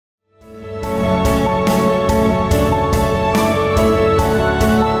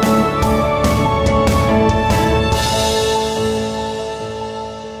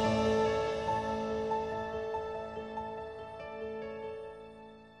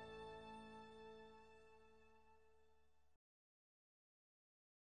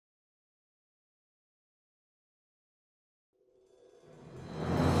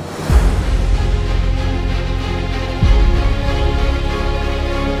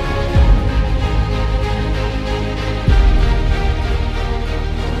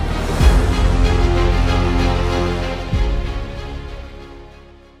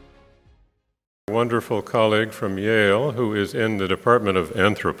Wonderful colleague from Yale who is in the Department of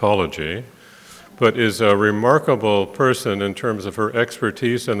Anthropology, but is a remarkable person in terms of her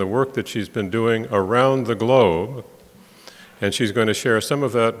expertise and the work that she's been doing around the globe. And she's going to share some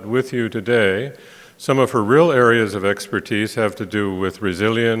of that with you today. Some of her real areas of expertise have to do with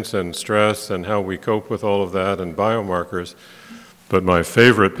resilience and stress and how we cope with all of that and biomarkers. But my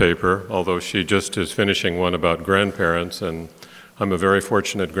favorite paper, although she just is finishing one about grandparents, and I'm a very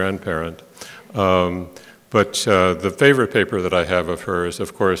fortunate grandparent, but the favorite paper that I have of hers,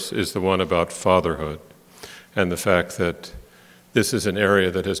 of course, is the one about fatherhood and the fact that this is an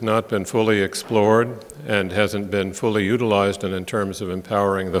area that has not been fully explored and hasn't been fully utilized in terms of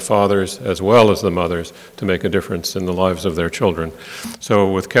empowering the fathers as well as the mothers to make a difference in the lives of their children.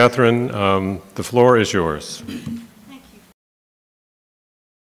 So with Catherine, the floor is yours. Thank you.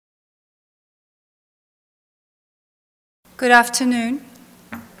 Good afternoon.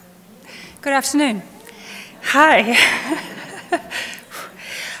 Good afternoon. Hi.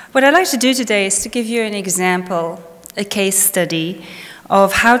 What I'd like to do today is to give you an example, a case study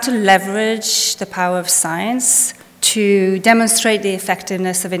of how to leverage the power of science to demonstrate the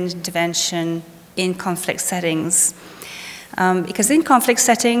effectiveness of intervention in conflict settings. Because in conflict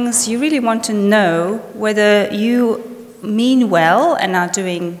settings, you really want to know whether you mean well and are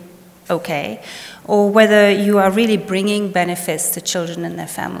doing okay, or whether you are really bringing benefits to children and their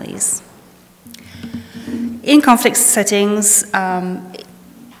families. In conflict settings,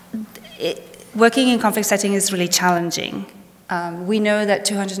 working in conflict settings is really challenging. We know that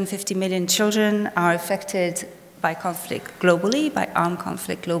 250 million children are affected by conflict globally, by armed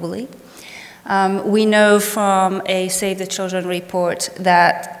conflict globally. We know from a Save the Children report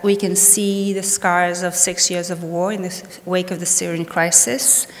that we can see the scars of 6 years of war in the wake of the Syrian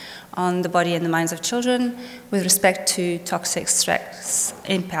crisis on the body and the minds of children with respect to toxic stress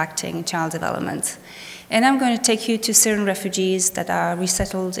impacting child development. And I'm going to take you to Syrian refugees that are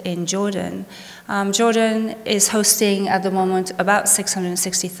resettled in Jordan. Jordan is hosting at the moment about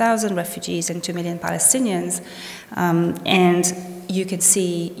 660,000 refugees and 2 million Palestinians. And you can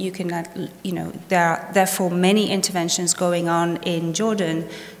see, there are therefore many interventions going on in Jordan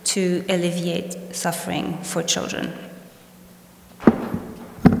to alleviate suffering for children.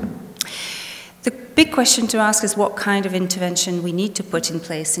 The big question to ask is what kind of intervention we need to put in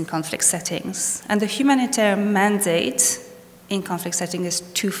place in conflict settings. And the humanitarian mandate in conflict settings is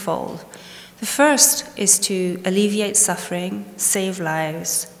twofold. The first is to alleviate suffering, save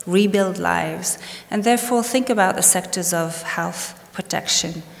lives, rebuild lives, and therefore think about the sectors of health,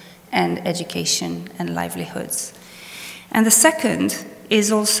 protection, and education and livelihoods. And the second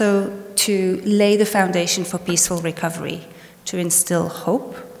is also to lay the foundation for peaceful recovery, to instill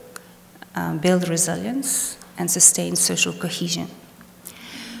hope, build resilience, and sustain social cohesion.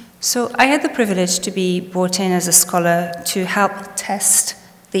 So I had the privilege to be brought in as a scholar to help test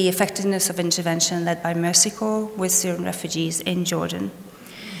the effectiveness of intervention led by Mercy Corps with Syrian refugees in Jordan.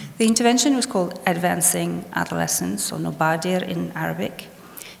 The intervention was called Advancing Adolescence, or Nobadir in Arabic.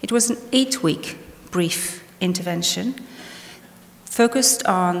 It was an 8-week brief intervention focused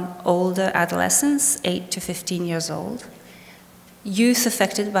on older adolescents, 8 to 15 years old, youth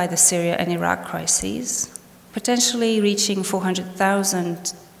affected by the Syria and Iraq crises, potentially reaching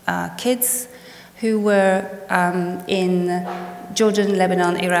 400,000 kids who were in Jordan,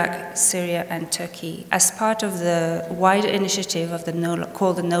 Lebanon, Iraq, Syria, and Turkey as part of the wider initiative of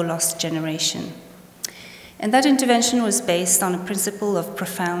called the No Lost Generation. And that intervention was based on a principle of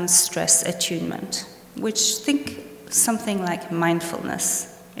profound stress attunement, which think something like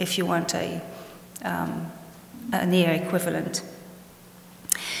mindfulness, if you want a near equivalent.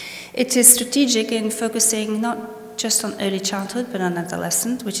 It is strategic in focusing not just on early childhood, but on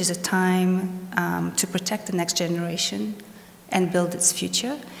adolescent, which is a time to protect the next generation and build its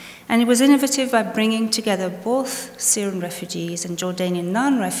future. And it was innovative by bringing together both Syrian refugees and Jordanian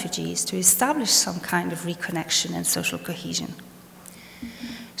non-refugees to establish some kind of reconnection and social cohesion.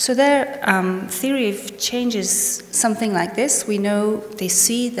 So their theory of change is something like this. We know they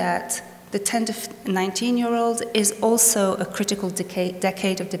see that the 10 to 19-year-old is also a critical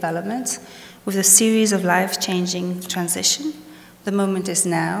decade of development with a series of life-changing transition. The moment is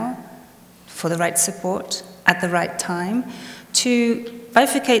now for the right support at the right time to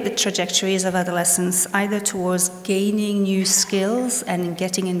bifurcate the trajectories of adolescence either towards gaining new skills and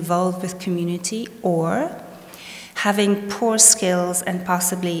getting involved with community, or having poor skills and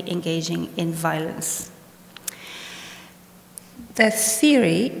possibly engaging in violence. Their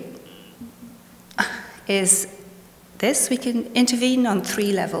theory is this: we can intervene on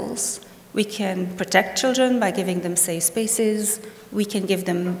 3 levels. We can protect children by giving them safe spaces. We can give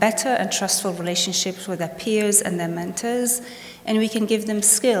them better and trustful relationships with their peers and their mentors. And we can give them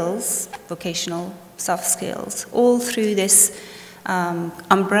skills, vocational, soft skills, all through this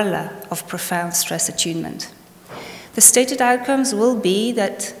umbrella of profound stress attunement. The stated outcomes will be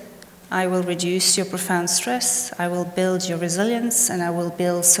that I will reduce your profound stress, I will build your resilience, and I will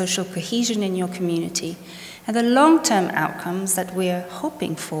build social cohesion in your community. And the long-term outcomes that we're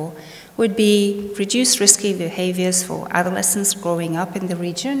hoping for would be reduced risky behaviors for adolescents growing up in the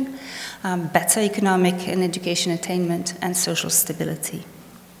region, better economic and education attainment, and social stability.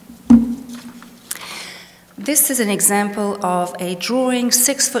 This is an example of a drawing,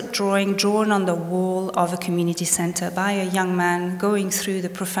 6-foot drawing, drawn on the wall of a community center by a young man going through the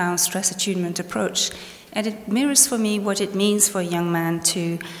profound stress attunement approach. And it mirrors for me what it means for a young man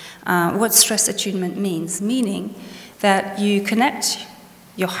to, what stress attunement means, meaning that you connect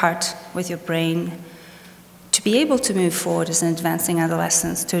your heart with your brain to be able to move forward as an advancing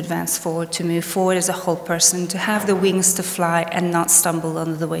adolescent, to advance forward, to move forward as a whole person, to have the wings to fly and not stumble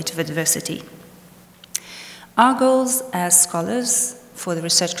under the weight of adversity. Our goals as scholars for the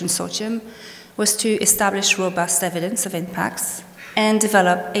research consortium was to establish robust evidence of impacts and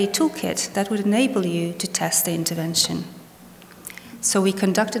develop a toolkit that would enable you to test the intervention. So we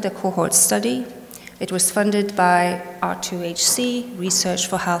conducted a cohort study. It was funded by R2HC, Research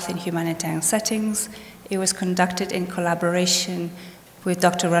for Health in Humanitarian Settings. It was conducted in collaboration with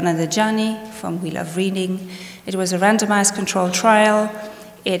Dr. Rana Dajani from We Love Reading. It was a randomized controlled trial.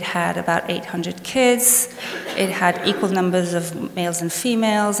 It had about 800 kids. It had equal numbers of males and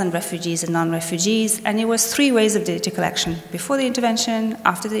females and refugees and non-refugees. And it was 3 ways of data collection: before the intervention,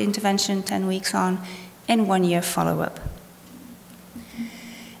 after the intervention, 10 weeks on, and 1-year follow-up.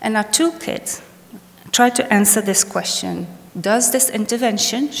 And our toolkit tried to answer this question: does this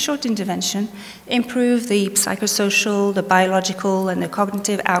intervention, short intervention, improve the psychosocial, the biological, and the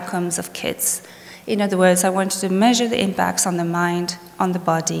cognitive outcomes of kids? In other words, I wanted to measure the impacts on the mind, on the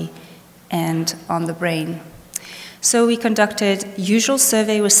body, and on the brain. So we conducted usual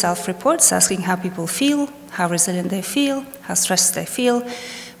survey with self-reports, asking how people feel, how resilient they feel, how stressed they feel,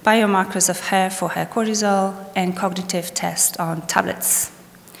 biomarkers of hair for hair cortisol, and cognitive tests on tablets.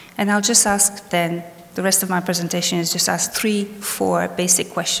 And I'll just ask then, the rest of my presentation is just ask 3-4 basic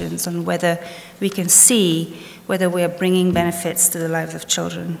questions on whether we can see whether we are bringing benefits to the lives of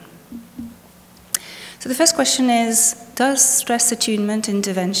children. So the first question is, does stress attunement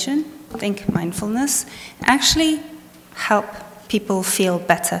intervention, think mindfulness, actually help people feel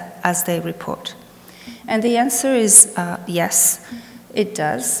better as they report? And the answer is yes, it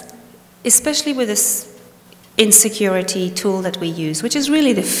does, especially with this insecurity tool that we use, which is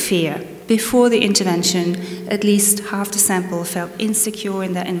really the fear. Before the intervention, at least half the sample felt insecure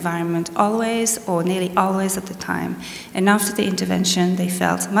in their environment always or nearly always at the time. And after the intervention, they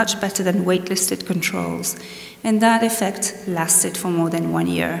felt much better than waitlisted controls. And that effect lasted for more than 1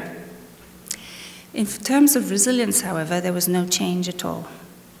 year. In terms of resilience, however, there was no change at all.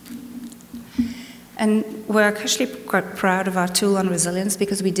 And we're actually quite proud of our tool on resilience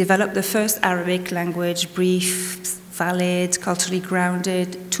because we developed the first Arabic language, brief, valid, culturally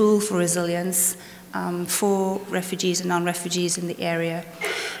grounded tool for resilience for refugees and non-refugees in the area.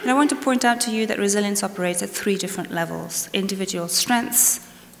 And I want to point out to you that resilience operates at 3 different levels: individual strengths,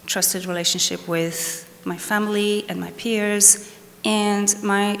 trusted relationship with my family and my peers, and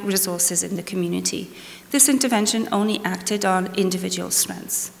my resources in the community. This intervention only acted on individual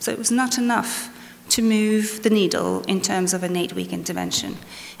strengths, so it was not enough to move the needle in terms of an 8-week intervention.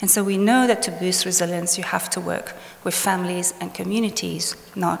 And so we know that to boost resilience, you have to work with families and communities,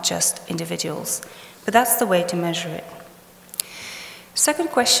 not just individuals. But that's the way to measure it. Second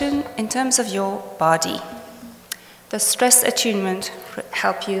question, in terms of your body, does stress attunement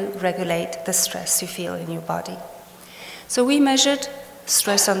help you regulate the stress you feel in your body? So we measured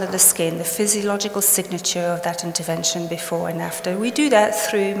stress under the skin, the physiological signature of that intervention before and after. We do that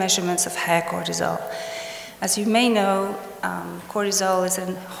through measurements of hair cortisol. As you may know, cortisol is a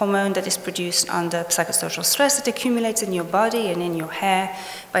hormone that is produced under psychosocial stress. It accumulates in your body and in your hair.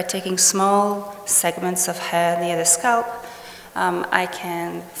 By taking small segments of hair near the scalp, I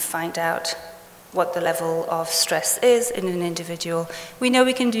can find out what the level of stress is in an individual. We know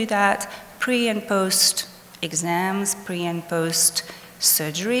we can do that pre and post exams, pre and post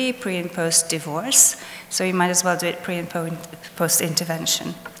surgery, pre and post divorce. So you might as well do it pre and post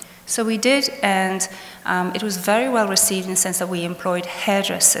intervention. So we did, and it was very well received in the sense that we employed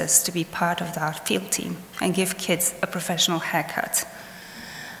hairdressers to be part of our field team and give kids a professional haircut.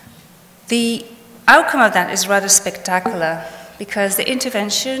 The outcome of that is rather spectacular because the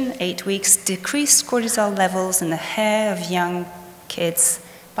intervention, 8 weeks, decreased cortisol levels in the hair of young kids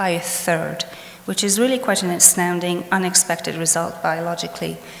by 1/3, which is really quite an astounding, unexpected result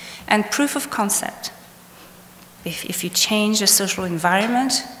biologically, and proof of concept. If you change the social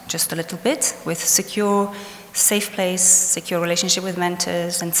environment just a little bit with secure, safe place, secure relationship with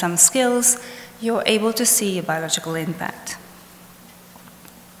mentors, and some skills, you're able to see a biological impact.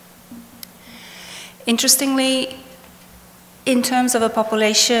 Interestingly, in terms of a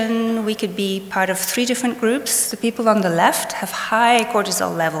population, we could be part of 3 different groups. The people on the left have high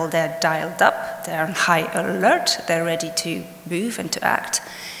cortisol level. They're dialed up, they're on high alert, they're ready to move and to act.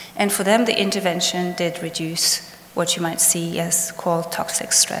 And for them, the intervention did reduce what you might see as called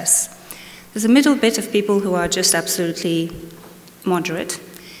toxic stress. There's a middle bit of people who are just absolutely moderate.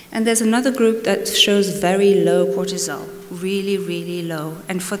 And there's another group that shows very low cortisol, really, really low.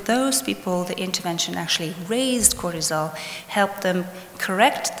 And for those people, the intervention actually raised cortisol, helped them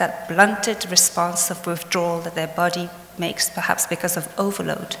correct that blunted response of withdrawal that their body makes, perhaps because of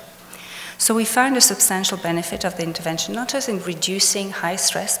overload. So we found a substantial benefit of the intervention, not just in reducing high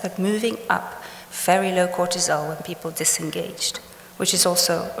stress, but moving up very low cortisol when people disengaged, which is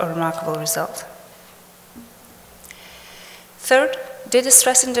also a remarkable result. Third, did the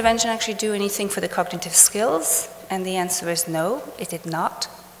stress intervention actually do anything for the cognitive skills? And the answer is no, it did not.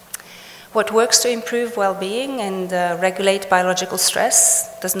 What works to improve well-being and regulate biological stress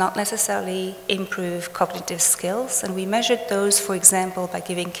does not necessarily improve cognitive skills. And we measured those, for example, by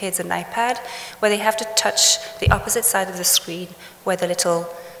giving kids an iPad where they have to touch the opposite side of the screen where the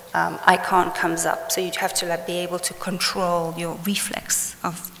little icon comes up. So you'd have to be able to control your reflex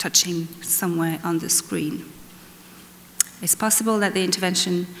of touching somewhere on the screen. It's possible that the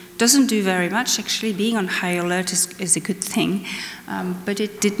intervention doesn't do very much. Actually, being on high alert is a good thing, but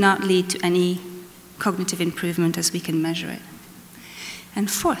it did not lead to any cognitive improvement as we can measure it. And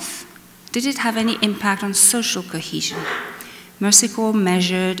fourth, did it have any impact on social cohesion? Mercy Corps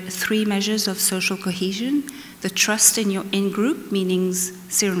measured 3 measures of social cohesion: the trust in your in-group, meaning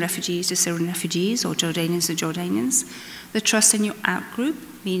Syrian refugees to Syrian refugees or Jordanians to Jordanians; the trust in your out-group,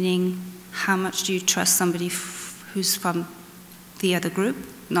 meaning how much do you trust somebody who's from the other group,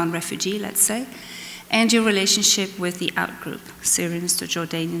 non-refugee, let's say, and your relationship with the out-group, Syrians to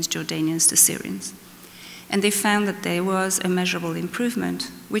Jordanians, Jordanians to Syrians. And they found that there was a measurable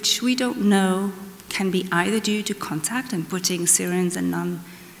improvement, which we don't know can be either due to contact and putting Syrians and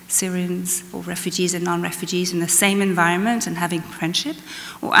non-Syrians or refugees and non-refugees in the same environment and having friendship,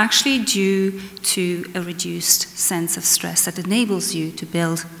 or actually due to a reduced sense of stress that enables you to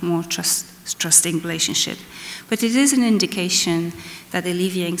build more trusting relationship. But it is an indication that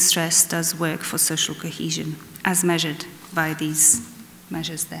alleviating stress does work for social cohesion, as measured by these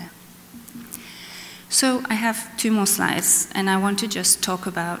measures there. So I have 2 more slides, and I want to just talk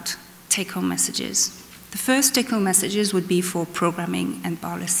about take-home messages. The first take-home messages would be for programming and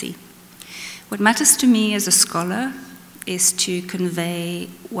policy. What matters to me as a scholar is to convey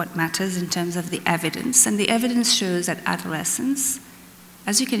what matters in terms of the evidence, and the evidence shows that adolescents,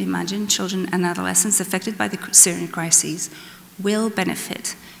 as you can imagine, children and adolescents affected by the Syrian crises will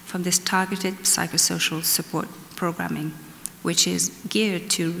benefit from this targeted psychosocial support programming, which is geared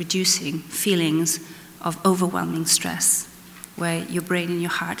to reducing feelings of overwhelming stress, where your brain and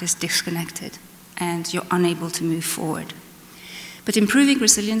your heart is disconnected and you're unable to move forward. But improving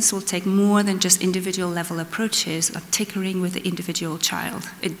resilience will take more than just individual level approaches or tinkering with the individual child.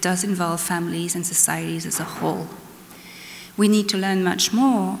 It does involve families and societies as a whole. We need to learn much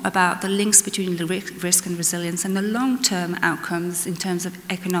more about the links between the risk and resilience and the long-term outcomes in terms of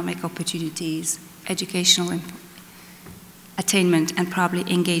economic opportunities, educational attainment, and probably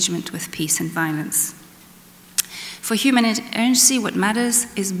engagement with peace and violence. For humanitarian, what matters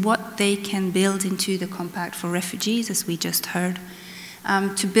is what they can build into the Compact for Refugees, as we just heard,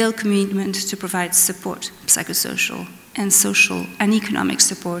 to build commitment to provide support, psychosocial and social and economic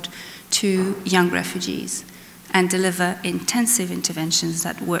support to young refugees, and deliver intensive interventions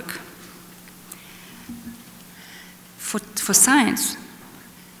that work. For science,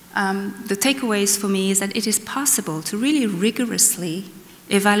 the takeaways for me is that it is possible to really rigorously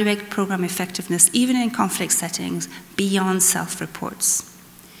evaluate program effectiveness, even in conflict settings, beyond self-reports.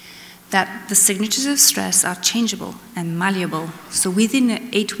 That the signatures of stress are changeable and malleable. So within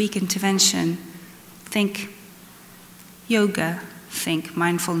an 8-week intervention, think yoga, think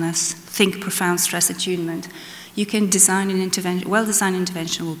mindfulness, think profound stress attunement. You can design an intervention, well-designed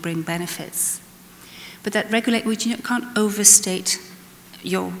intervention will bring benefits. But that regulate, which you can't overstate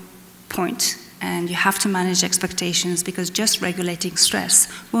your point, and you have to manage expectations, because just regulating stress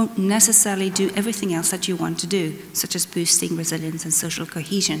won't necessarily do everything else that you want to do, such as boosting resilience and social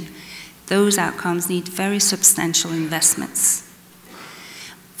cohesion. Those outcomes need very substantial investments.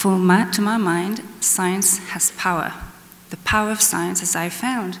 To my mind, science has power. The power of science, as I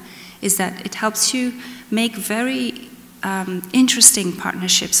found, is that it helps you make very interesting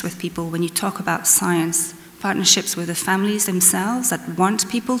partnerships with people when you talk about science. Partnerships with the families themselves that want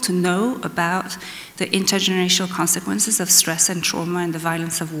people to know about the intergenerational consequences of stress and trauma and the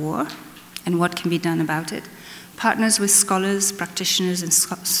violence of war and what can be done about it. Partners with scholars, practitioners, and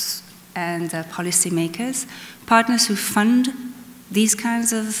policymakers. Partners who fund these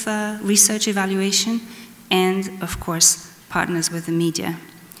kinds of research evaluation, and of course, partners with the media.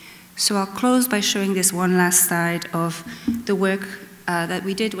 So I'll close by showing this one last slide of the work that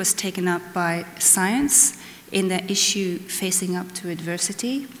we did was taken up by Science in the issue Facing Up to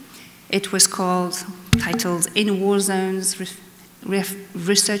Adversity. It was titled In War Zones,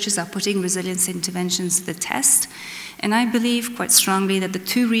 Researchers Are Putting Resilience Interventions to the Test. And I believe quite strongly that the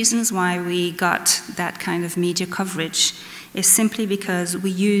two reasons why we got that kind of media coverage is simply because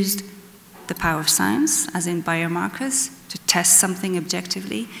we used the power of science, as in biomarkers, to test something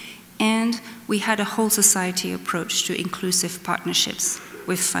objectively, and we had a whole society approach to inclusive partnerships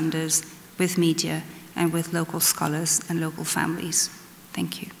with funders, with media, and with local scholars and local families.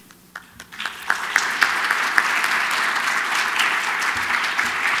 Thank you.